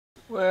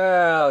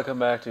Welcome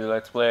back to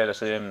Let's Play The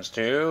Sims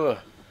 2.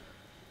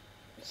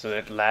 So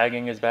that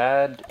lagging is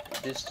bad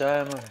this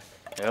time?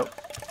 Nope.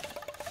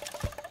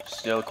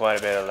 Still quite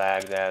a bit of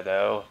lag there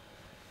though.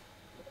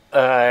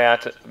 I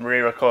had to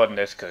re-recording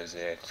this because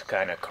it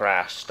kind of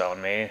crashed on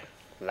me.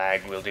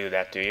 Lag will do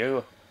that to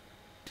you.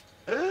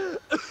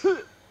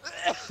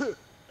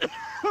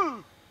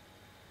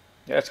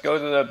 Let's go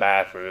to the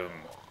bathroom.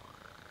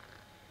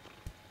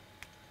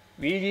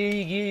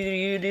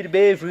 You did the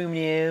bathroom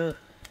now.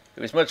 It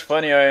was much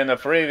funnier in the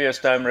previous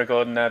time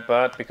recording that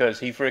part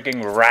because he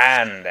freaking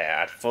ran there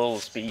at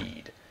full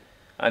speed.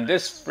 And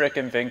this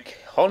freaking thing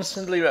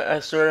constantly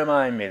has to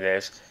remind me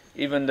this,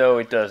 even though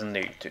it doesn't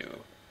need to.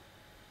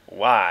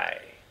 Why?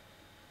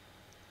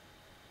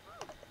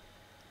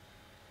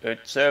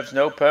 It serves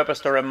no purpose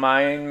to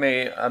remind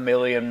me a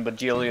million,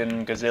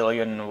 bajillion,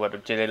 gazillion, what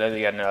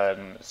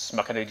jillion,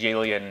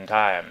 smuckadajillion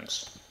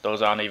times.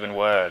 Those aren't even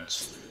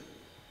words.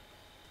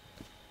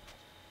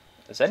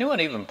 Does anyone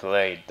even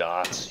play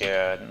darts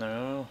here?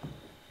 No?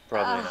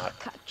 Probably not.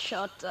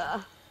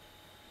 Cacciota.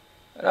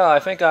 No, I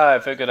think I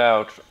figured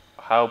out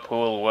how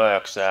pool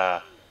works.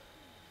 Well,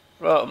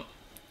 I'm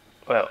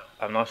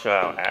not sure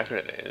how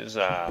accurate it is.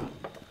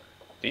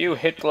 Do you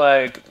hit,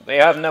 like, they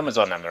have numbers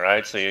on them,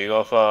 right? So you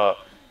go for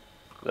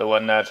the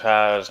one that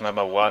has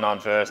number 1 on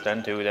first,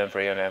 then 2, then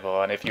 3, and then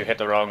 4. And if you hit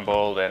the wrong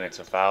ball, then it's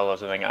a foul or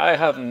something. I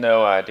have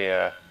no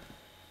idea.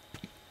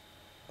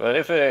 But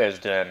if it is,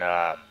 then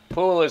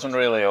pool isn't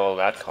really all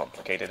that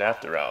complicated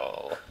after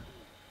all.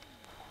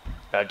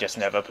 I've just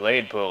never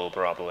played pool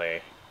properly.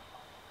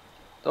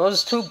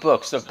 Those 2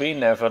 books have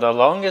been there for the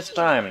longest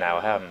time now,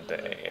 haven't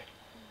they?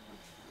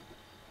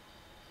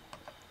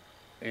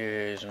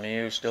 Is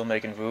Mew still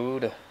making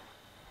food?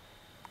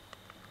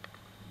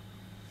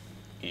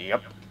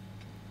 Yep.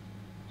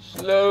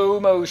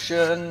 Slow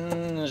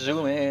motion,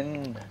 zoom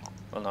in.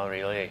 Well, not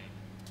really.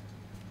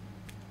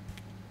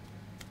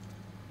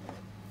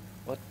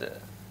 What the?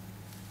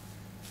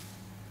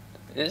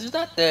 Is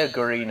that the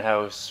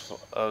greenhouse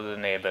of the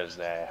neighbors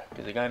there?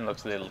 Because the guy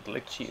looks a little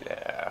glitchy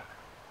there.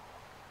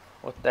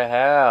 What the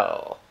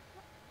hell?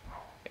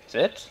 Is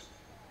it?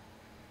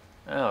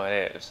 Oh,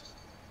 it is.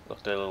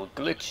 Looked a little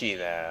glitchy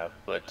there,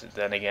 but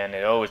then again,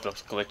 it always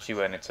looks glitchy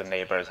when it's a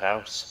neighbor's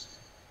house.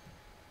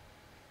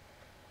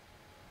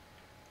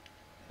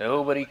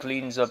 Nobody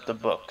cleans up the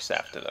books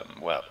after them.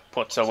 Well,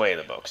 puts away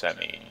the books, I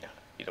mean.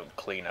 You don't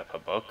clean up a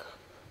book.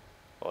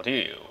 Or do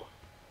you?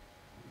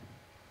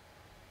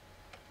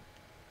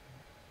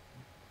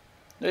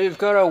 You've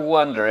gotta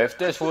wonder, if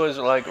this was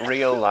like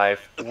real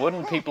life,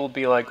 wouldn't people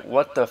be like,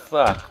 what the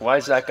fuck? Why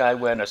is that guy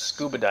wearing a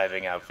scuba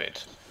diving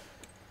outfit?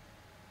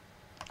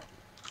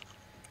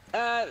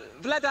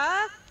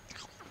 Vlada?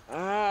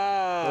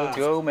 We'll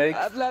go make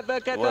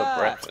Vlada.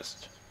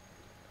 breakfast.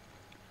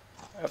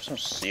 Have some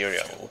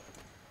cereal.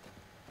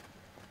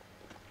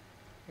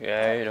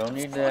 Yeah, you don't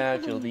need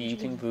that. You'll be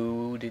eating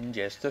food in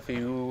just a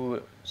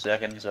few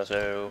seconds or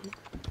so.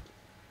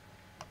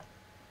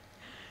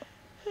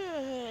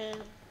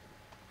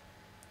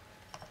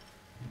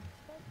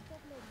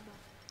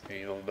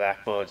 Evil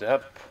blackboard's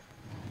up.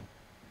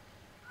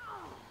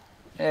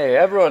 Hey,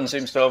 everyone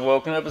seems to have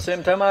woken up at the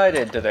same time I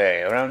did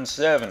today, around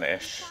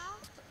 7-ish.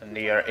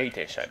 Near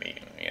 8-ish, I mean,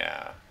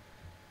 yeah.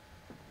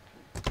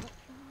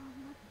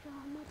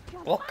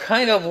 What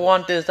kind of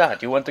want is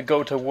that? You want to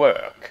go to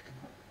work?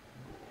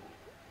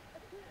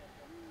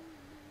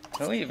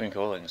 Can we even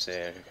call in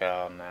sick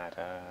on that?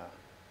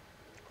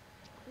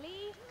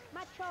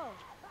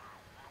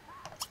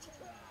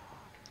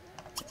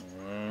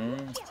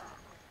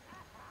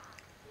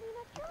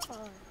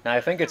 Now,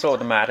 I think it's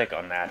automatic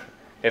on that.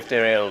 If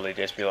they're ill, they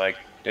just be like,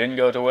 didn't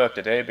go to work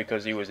today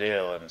because he was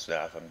ill and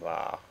stuff and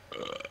blah.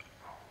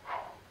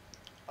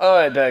 Oh,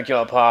 I beg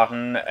your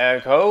pardon,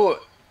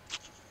 Echo.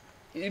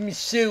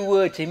 So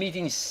what? I'm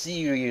eating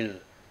cereal.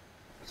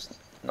 It's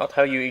not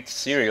how you eat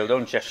cereal.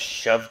 Don't just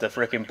shove the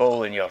frickin'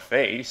 bowl in your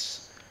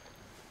face.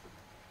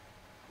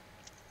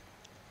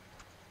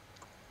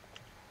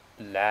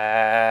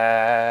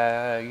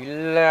 Lag.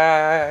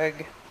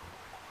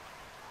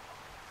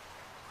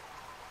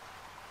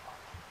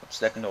 What's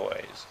that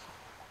noise?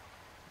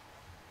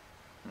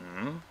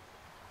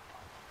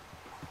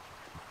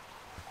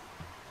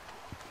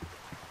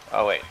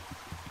 Oh wait,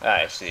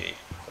 I see.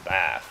 The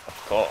bath, of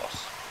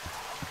course.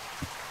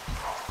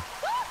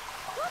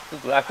 The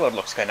Blackbird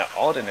looks kinda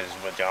odd in his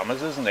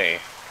pajamas, isn't he?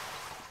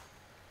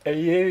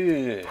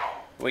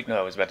 Wait, no,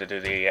 I was about to do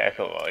the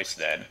Echo voice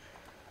then.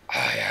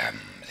 I am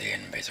the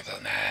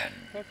Invisible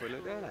Man.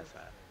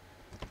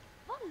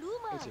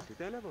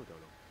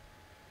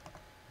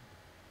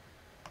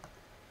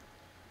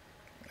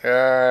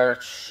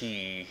 Let's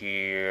see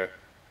here.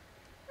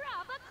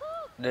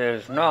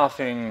 There's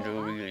nothing to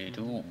really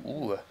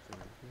do.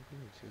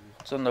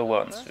 It's on the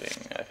one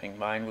swing. I think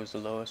mine was the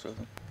lowest,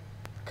 wasn't it?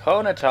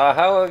 Konatar,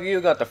 how have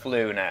you got the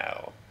flu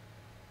now?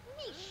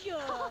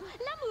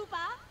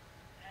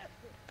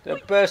 The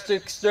best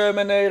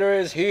exterminator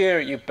is here.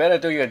 You better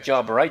do your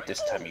job right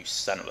this time, you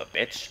son of a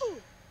bitch.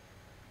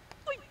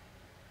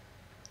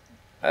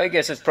 I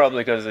guess it's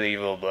probably because of the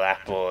evil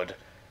blackboard.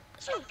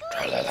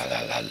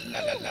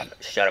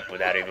 Shut up with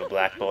that evil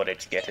blackboard,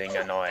 it's getting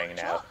annoying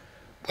now.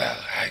 Well,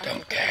 I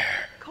don't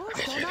care. I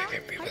just want to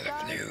give people a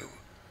clue.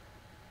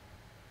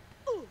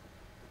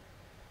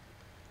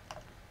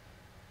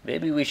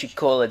 Maybe we should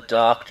call a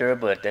doctor,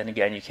 but then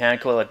again, you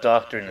can't call a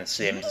doctor in The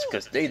Sims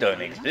because they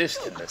don't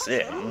exist in The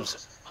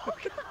Sims.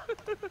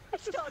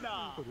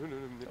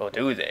 Or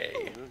do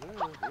they?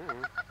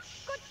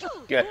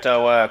 Get to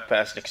work,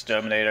 Pest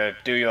Exterminator.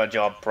 Do your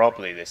job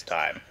properly this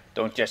time.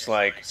 Don't just,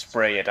 like,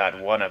 spray it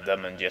at one of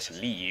them and just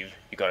leave.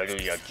 You gotta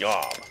do your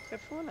job.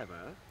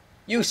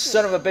 You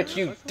son of a bitch,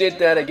 you did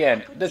that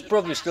again. There's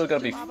probably still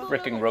gonna be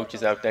fricking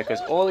roaches out there, because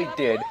all he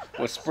did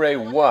was spray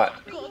one.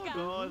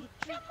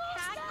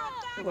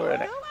 You're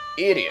an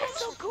idiot.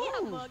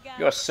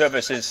 Your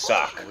services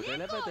suck.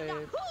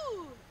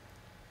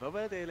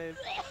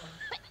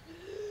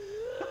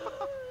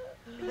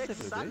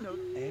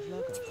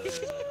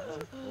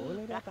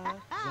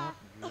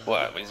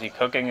 What, is he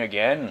cooking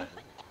again?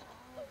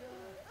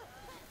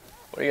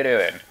 What are you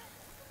doing?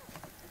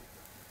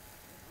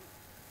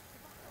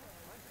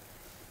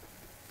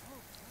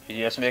 He's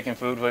just making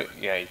food for...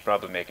 Yeah, he's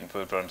probably making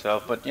food for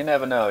himself, but you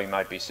never know, he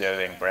might be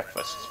serving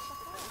breakfast.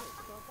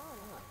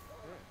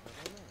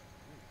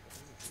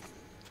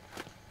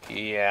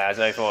 Yeah, as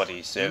I thought,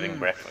 he's serving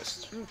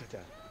breakfast.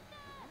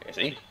 Is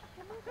he?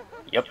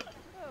 Yep.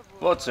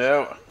 Thought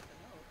so.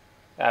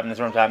 Happens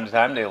from time to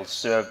time, they'll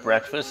serve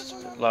breakfast,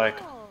 like,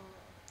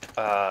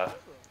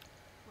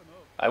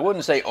 I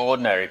wouldn't say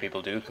ordinary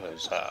people do,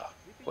 because,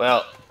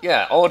 well,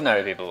 yeah,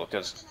 ordinary people,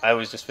 because I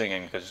was just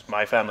thinking, because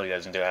my family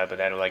doesn't do that, but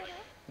then like,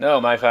 no,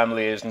 my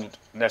family isn't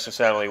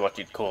necessarily what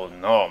you'd call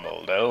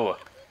normal, though.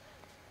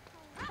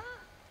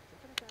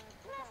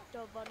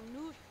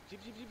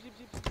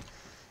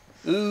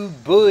 Ooh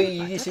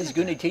boy, this is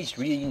gonna taste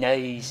really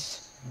nice.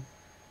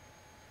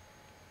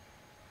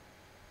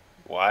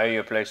 Why are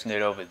you placing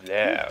it over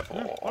there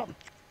for?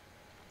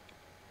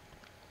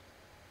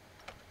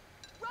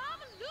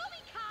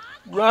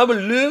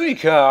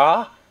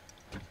 Ramalumika?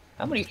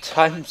 How many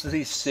times do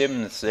these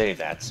Sims say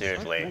that,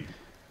 seriously?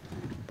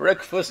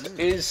 Breakfast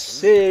is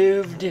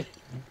served.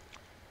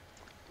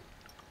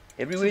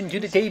 Everyone to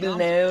the table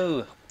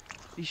now.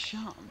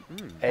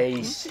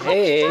 I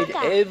said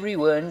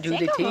everyone to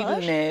the table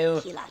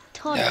now. No,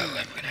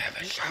 I'm gonna have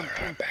a shower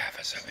or a bath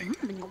or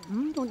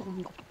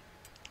something.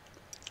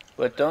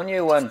 But don't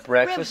you want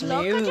breakfast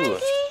new?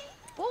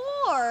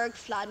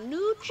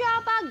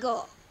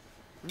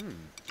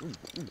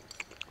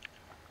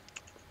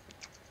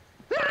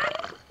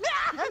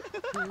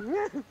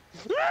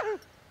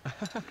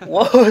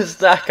 What was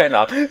that kind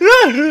of...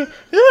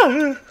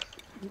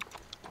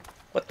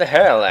 What the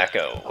hell,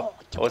 Echo?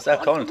 Or was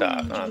that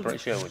Contact? No, I'm pretty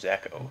sure it was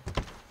Echo.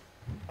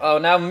 Oh,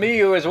 now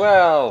Miu as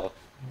well!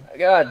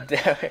 God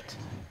damn it.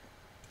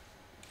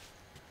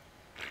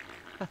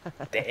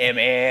 Damn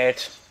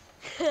it.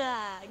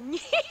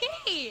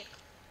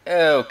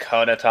 Oh,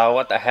 Konata,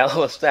 what the hell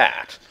was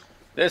that?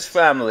 This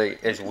family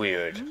is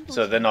weird,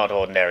 so they're not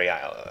ordinary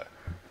either.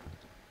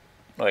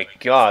 My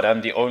god,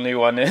 I'm the only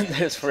one in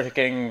this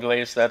freaking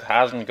place that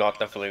hasn't got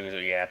the flu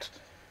yet.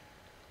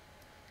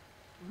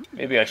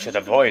 Maybe I should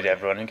avoid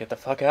everyone and get the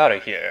fuck out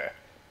of here.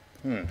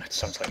 That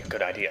sounds like a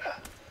good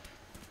idea.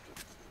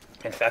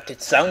 In fact,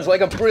 it sounds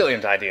like a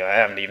brilliant idea. I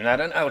haven't even had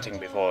an outing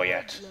before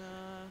yet.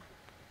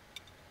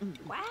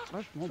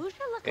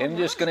 I'm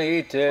just gonna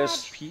eat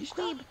this.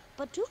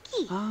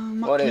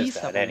 What is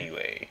that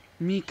anyway?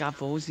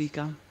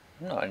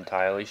 Not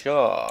entirely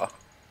sure.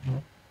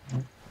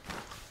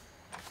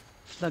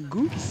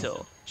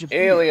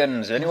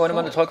 Aliens! Anyone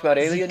want to talk about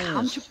aliens?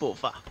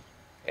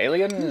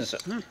 Aliens?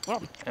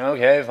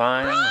 Okay,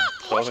 fine.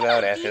 Talk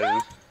about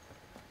echoes.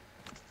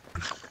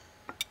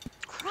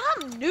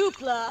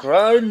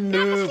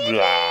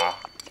 Granubla!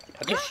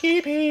 Like a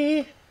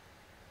sheepy!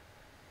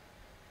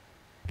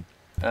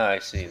 Oh, I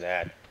see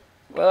that.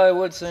 Well, I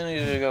would send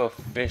you to go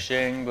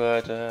fishing,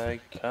 but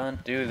I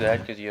can't do that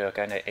because you're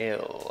kinda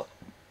ill.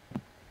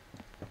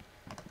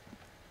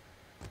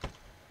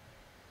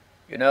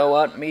 You know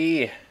what,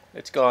 me?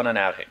 Let's go on an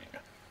outing.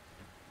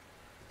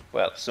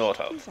 Well, sort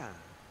of.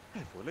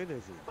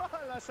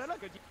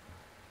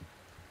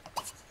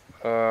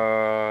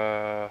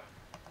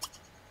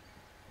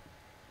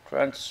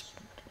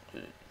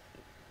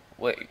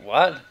 Wait,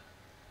 what?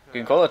 You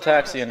can call a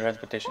taxi and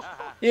transportation.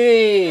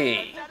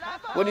 Yay!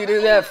 What do you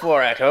do that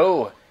for,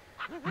 Echo?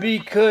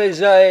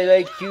 Because I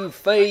like to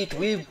fight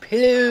with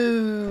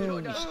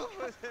pillows.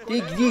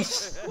 Take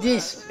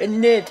this,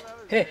 and that.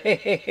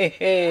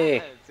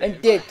 Hehehehe.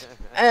 And that.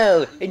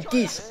 Ow, and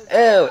this.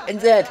 Ow, and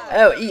that.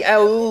 Ow,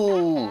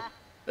 ow.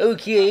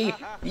 Okay.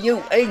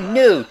 You, I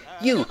know.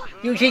 You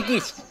take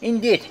this,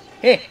 and that.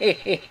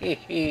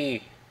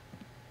 Hehehehe.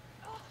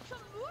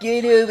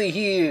 Get over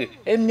here!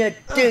 I'm not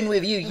done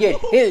with you yet!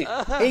 Hey!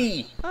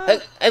 Hey!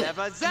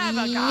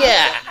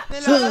 Yeah!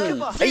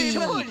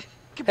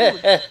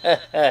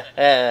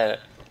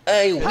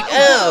 Hey!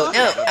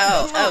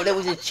 Ow! That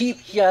was a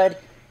cheap shot!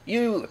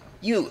 You!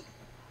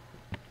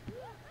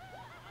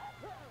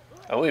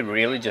 Are we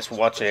really just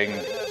watching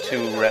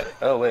two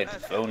oh wait, the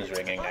phone's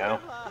ringing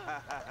now.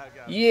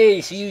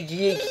 Yes, you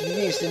take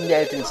this and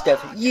that and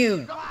stuff.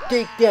 You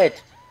take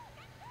that.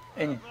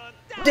 And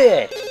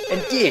that.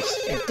 And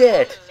this. And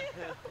that.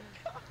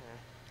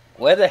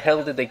 Where the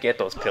hell did they get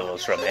those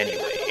pillows from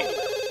anyway?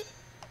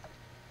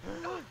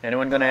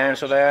 Anyone gonna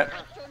answer that?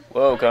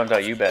 Whoa,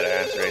 Contact, you better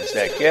answer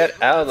instead.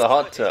 Get out of the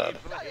hot tub.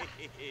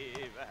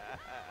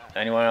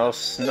 Anyone else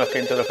snuck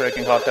into the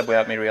freaking hot tub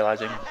without me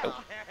realizing?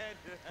 Oh.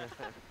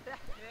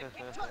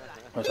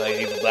 Looks like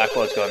even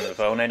Blackwood's gone to the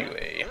phone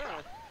anyway.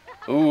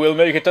 Who will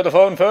make it to the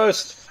phone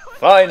first?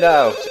 Find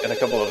out in a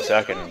couple of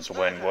seconds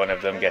when one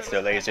of them gets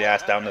their lazy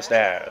ass down the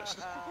stairs.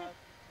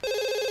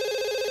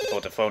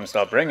 Before the phone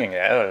stopped ringing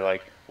there,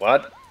 like,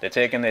 what? They're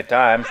taking their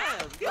time.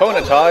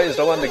 Konatai is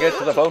the one to get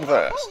to the phone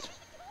first.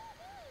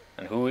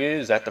 And who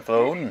is at the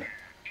phone?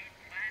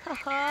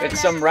 It's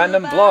some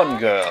random blonde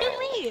girl.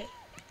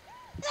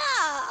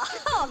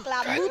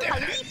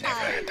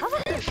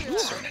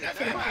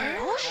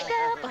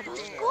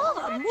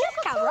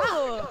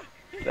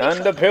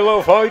 And the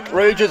pillow fight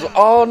rages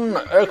on.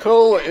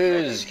 Echo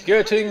is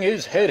getting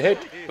his head hit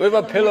with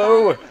a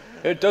pillow.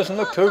 It doesn't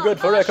look too good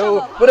for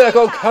Echo, but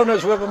Echo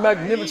counters with a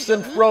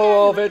magnificent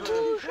throw of it.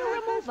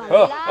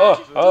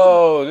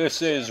 Oh,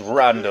 this is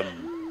random.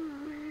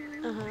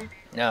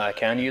 Now I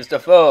can't use the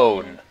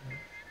phone.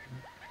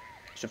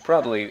 Should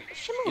probably,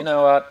 you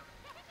know what?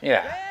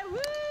 Yeah.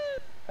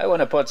 I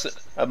want to put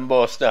some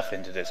more stuff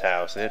into this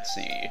house. Let's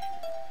see.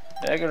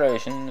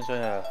 Decorations,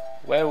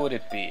 where would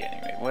it be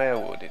anyway? Where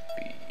would it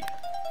be?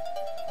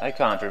 I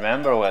can't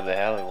remember where the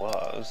hell it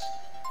was.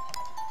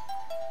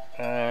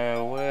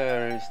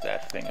 Where is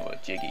that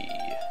thingamajiggy?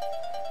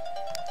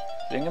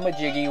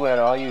 Thingamajiggy,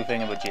 where are you,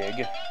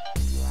 thingamajig?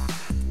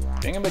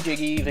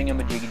 Thingamajiggy,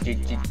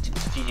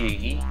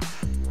 thingamajiggy,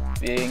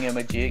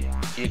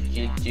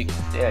 thingamajig,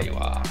 there you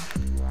are.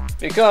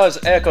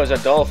 Because Echo's a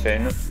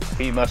dolphin,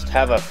 he must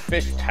have a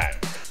fish tank.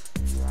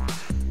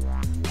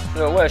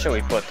 So where shall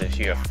we put this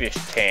here fish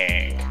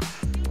tank?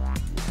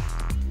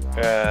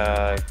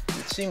 It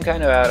seemed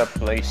kind of out of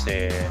place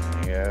in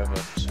here,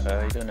 but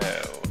I don't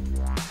know.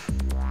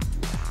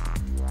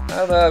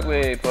 How about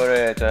we put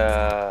it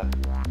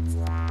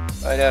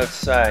right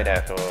outside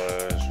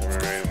Echo's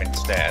room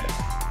instead?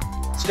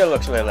 Still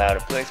looks a little out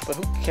of place, but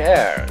who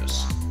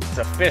cares? It's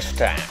a fish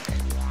tank.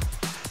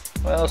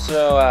 Well,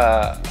 so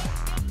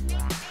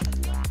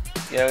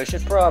yeah, we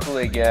should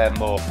probably get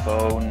more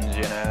phones,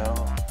 you know.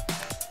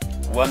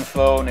 One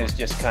phone is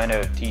just kind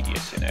of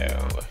tedious, you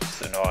know.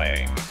 It's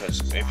annoying,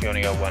 because if you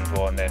only got one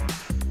phone, then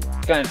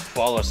it's kind of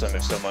bothersome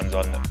if someone's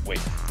on the...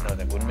 Wait, no,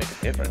 that wouldn't make a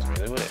difference,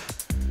 really, would it?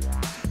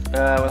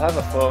 We'll have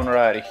a phone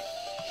right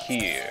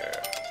here.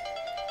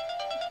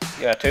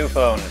 Yeah, two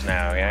phones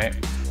now, okay?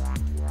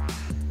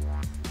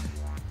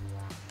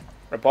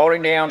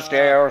 Reporting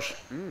downstairs.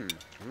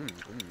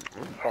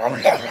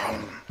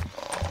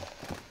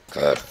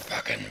 Good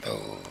fucking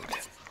food.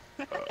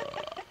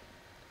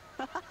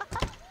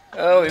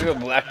 Oh, even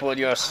Blackwood,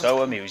 you're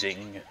so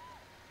amusing.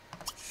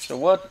 So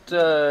what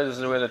is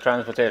the way the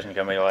transportation?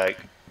 Can we, like,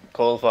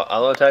 call for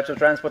other types of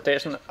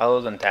transportation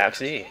other than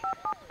taxi?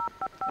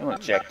 I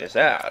want to check this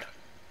out.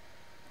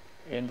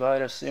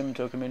 Invite a sim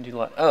to a community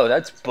line. Oh,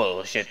 that's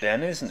bullshit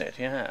then, isn't it?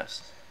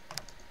 Yes.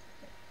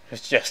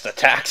 It's just a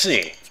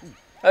taxi.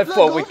 I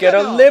thought we'd get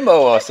a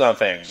limo or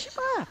something.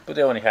 But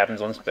it only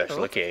happens on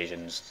special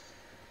occasions.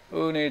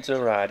 Who needs a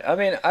ride? I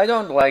mean, I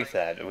don't like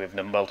that with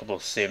the multiple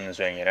sims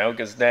thing, you know,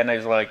 because then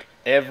it's like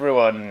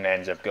everyone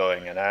ends up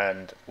going,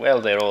 and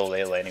well, they're all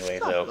ill anyway,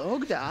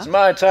 so it's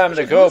my time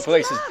to go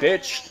places,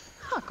 bitch.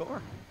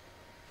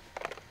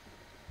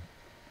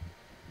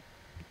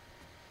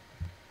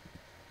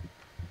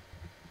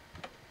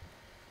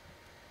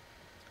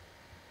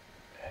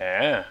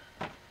 Huh?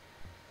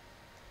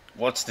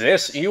 What's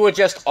this? You were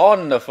just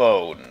on the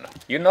phone.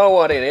 You know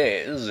what it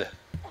is.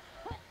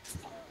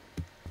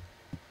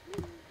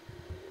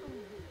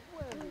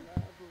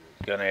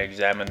 Gonna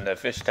examine the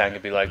fish tank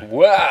and be like,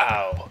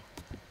 wow!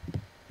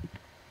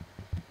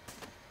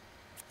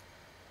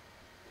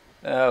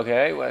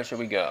 Okay, where should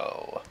we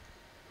go?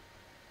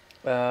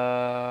 I'm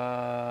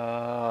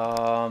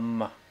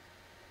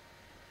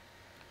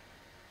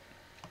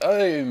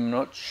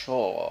not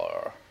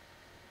sure.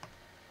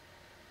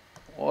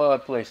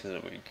 What places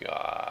have we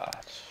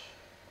got?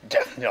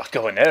 Definitely not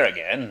going there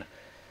again.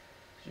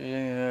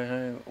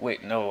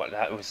 Wait, no,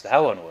 that was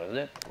that one, was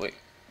it? Wait,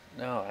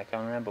 no, I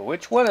can't remember.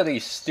 Which one of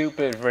these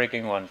stupid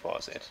freaking ones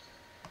was it?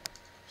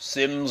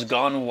 Sims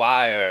Gone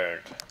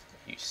Wired.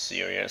 Are you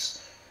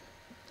serious?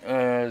 I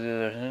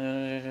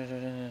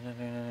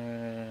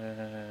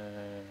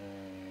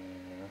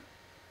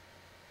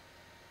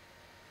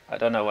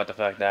don't know what the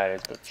fuck that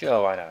is, but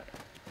sure, why not?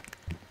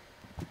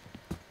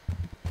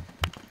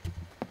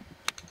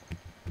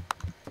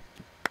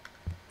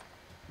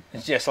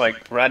 It's just like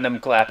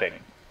random clapping.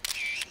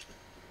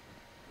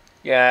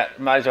 Yeah,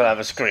 might as well have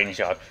a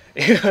screenshot.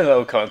 Even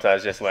though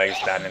Conta's just like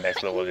standing next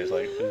to the wall, just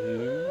like.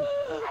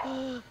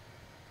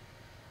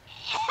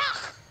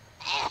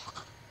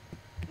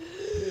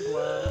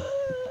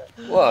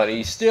 What,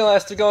 he still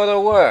has to go to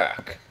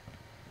work?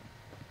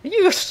 Are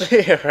you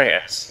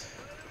serious?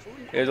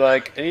 He's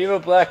like,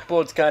 even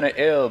Blackboard's kinda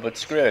ill, but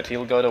screw it,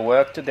 he'll go to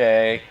work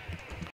today.